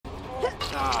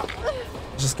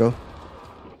Just go.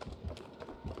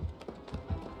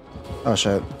 Oh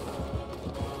shit.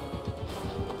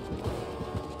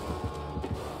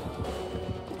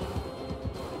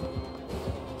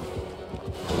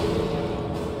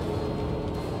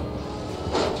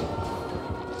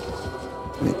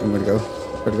 I'm gonna go.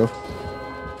 Where'd it go?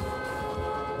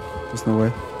 There's no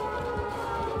way.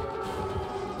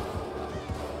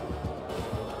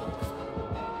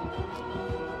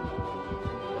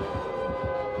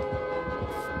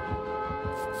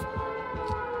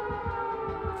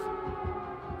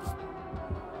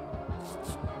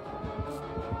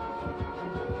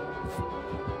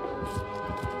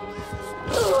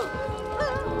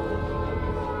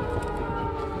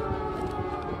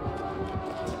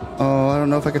 Oh, I don't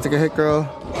know if I can take a hit, girl.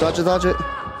 Dodge it, dodge it.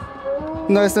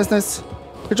 Nice, nice, nice.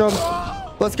 Good job.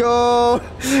 Let's go.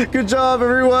 Good job,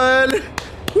 everyone.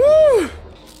 Woo.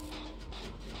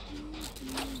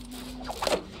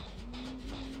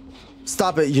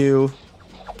 Stop it, you.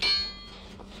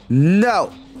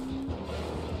 No.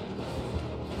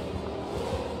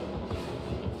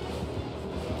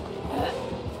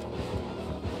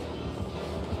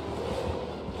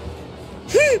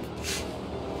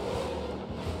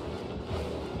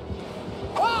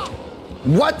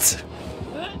 What?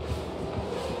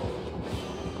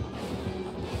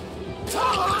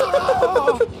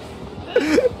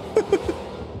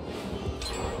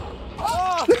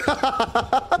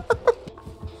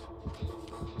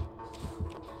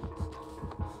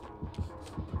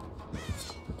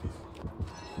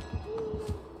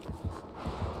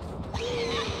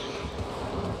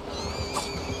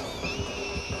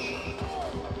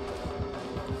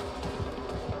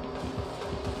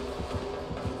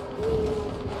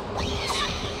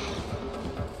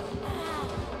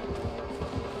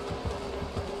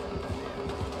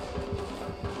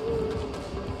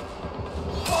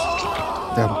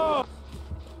 Damn.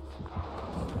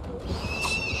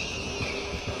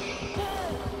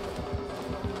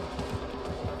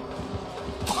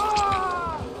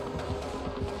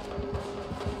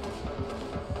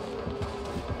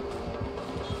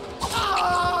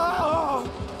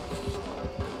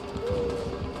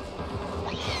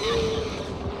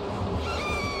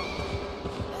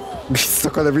 She's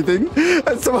stuck on everything,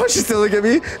 and somehow she's still looking at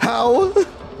me. How?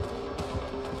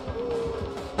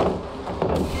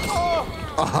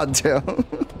 Oh, damn.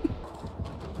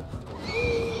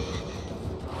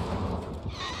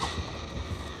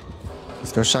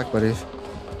 Let's go Shack, buddy.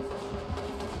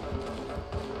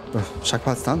 Oh, Shack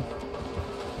pot's done.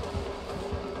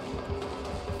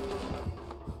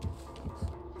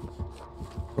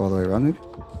 Go all the way around, maybe?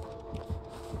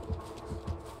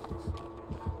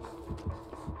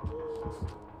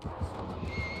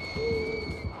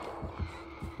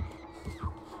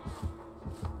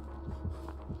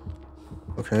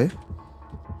 Okay.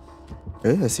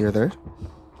 Okay, I see her there.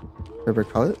 River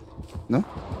pallet? No?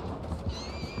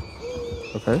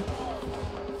 Okay.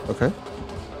 Okay.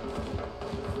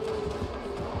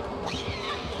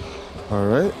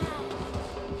 Alright.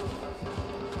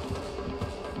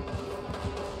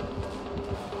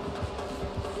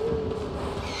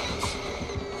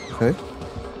 Okay.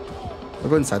 I'll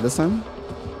go inside this time.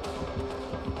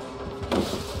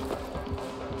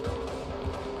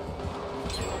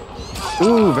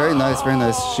 Ooh, very nice, very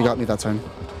nice. She got me that time.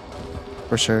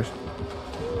 For sure.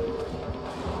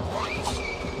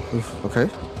 Oof, okay.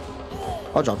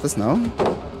 I'll drop this now.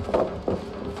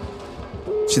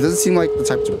 She doesn't seem like the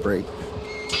type to break.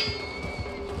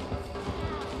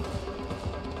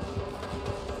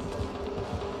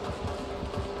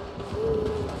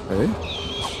 Okay.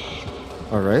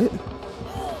 Alright.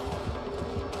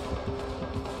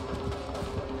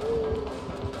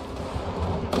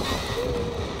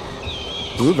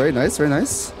 Ooh, very nice, very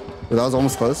nice. But that was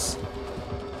almost close.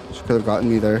 She could have gotten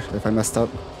me there if I messed up.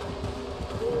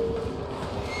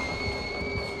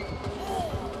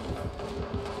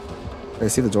 I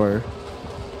see the door.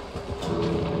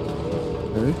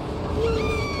 Okay.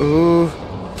 Ooh.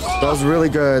 That was really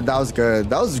good. That was good.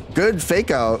 That was good fake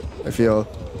out, I feel.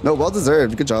 No, well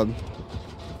deserved. Good job.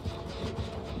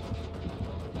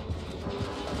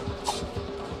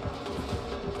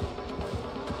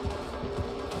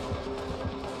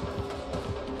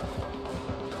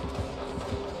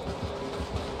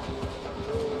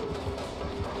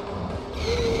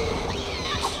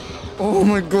 Oh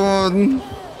my god.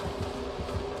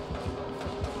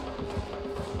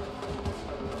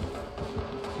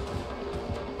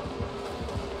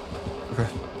 Okay.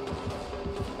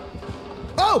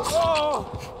 Oh!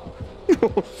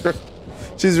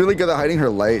 She's really good at hiding her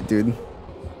light, dude.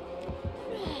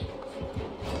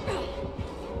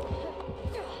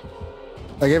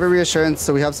 I gave her reassurance,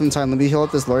 so we have some time. Let me heal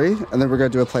up this Lori, and then we're gonna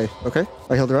do a play, okay?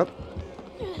 I healed her up.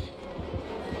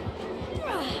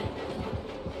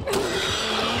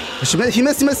 He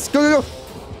missed. Go.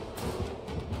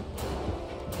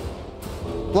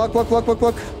 Block. Body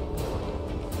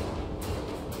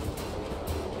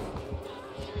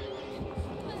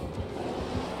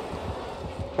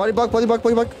block.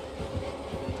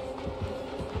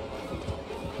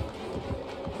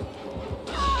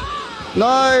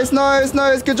 Nice.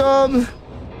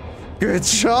 Good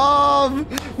job.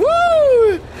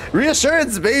 Woo!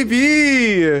 Reassurance,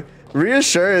 baby.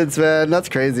 Reassurance, man. That's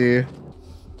crazy.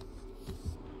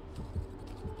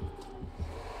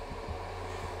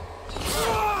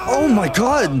 Oh my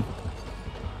god.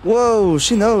 Whoa,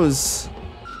 she knows.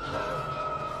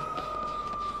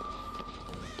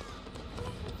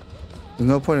 There's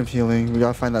no point of healing. We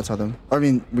gotta find that totem. I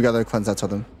mean, we gotta cleanse that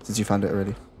totem since you found it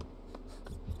already.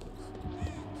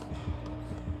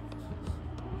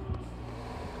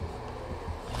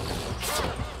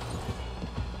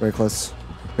 Very close.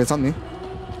 Okay, it's on me.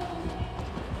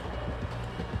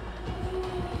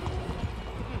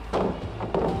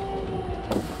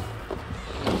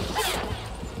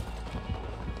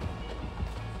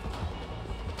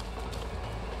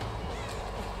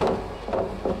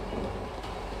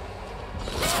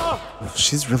 Oh,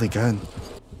 she's really good.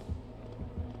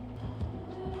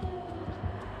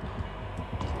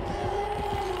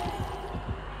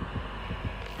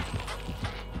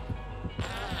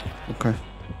 Okay.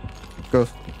 Go.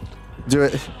 Do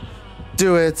it.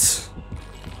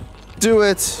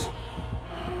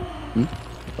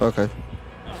 Okay.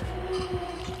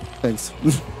 Thanks.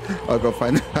 I'll go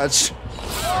find the hatch.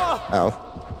 Ow.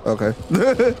 Okay.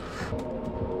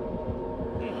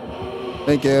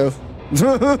 Thank you.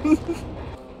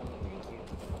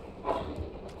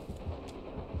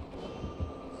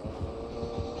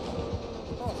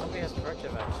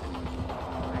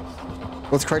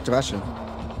 What's corrective action?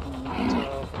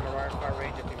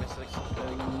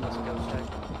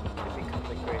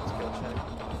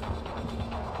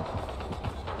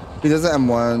 He does an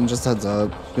M1, just heads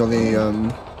up. He only, yeah.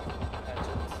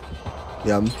 But he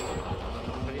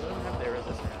doesn't have their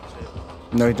resistant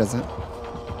hatchet. No, he doesn't.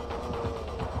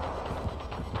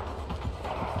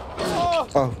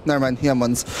 Oh, never mind. He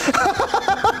M1s.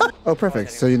 Oh,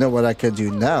 perfect. So you know what I could do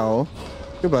now?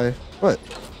 Goodbye. What?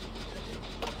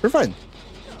 We're fine.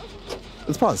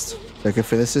 It's paused. I could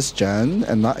finish this gen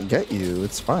and not get you.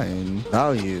 It's fine.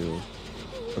 Value.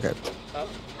 Okay.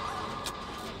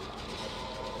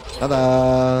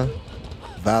 Ta-da!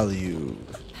 Value.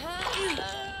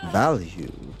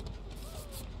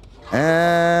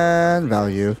 And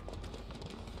value.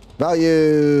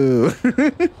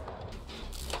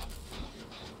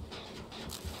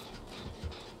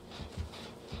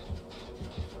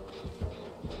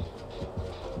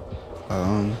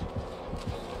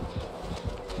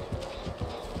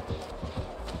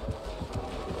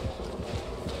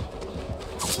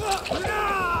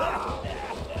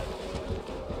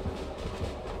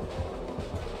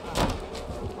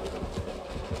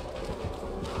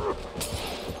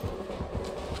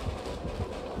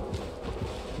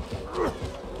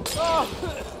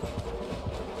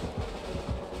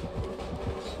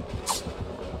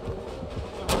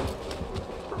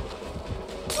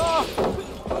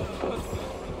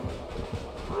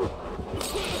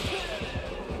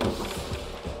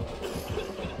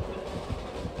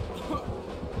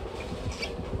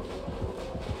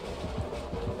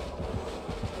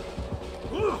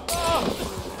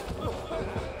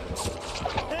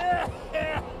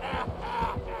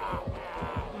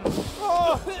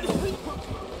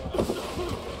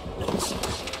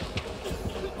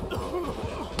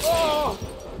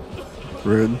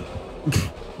 Rude.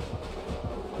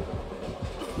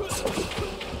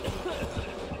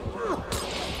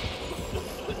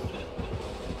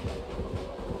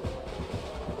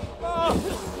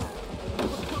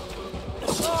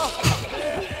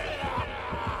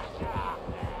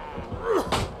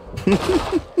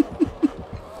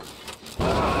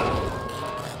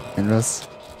 Inros.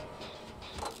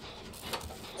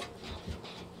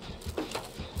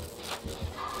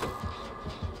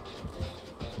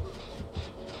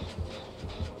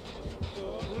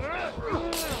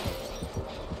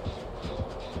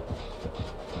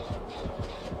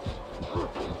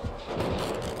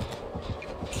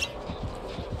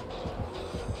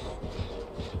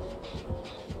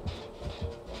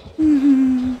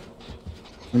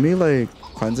 Let me like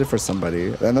cleanse it for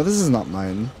somebody. I know this is not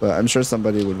mine, but I'm sure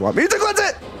somebody would want me to cleanse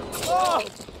it!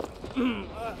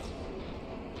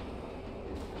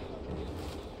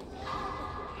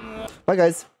 Bye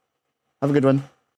guys. Have a good one.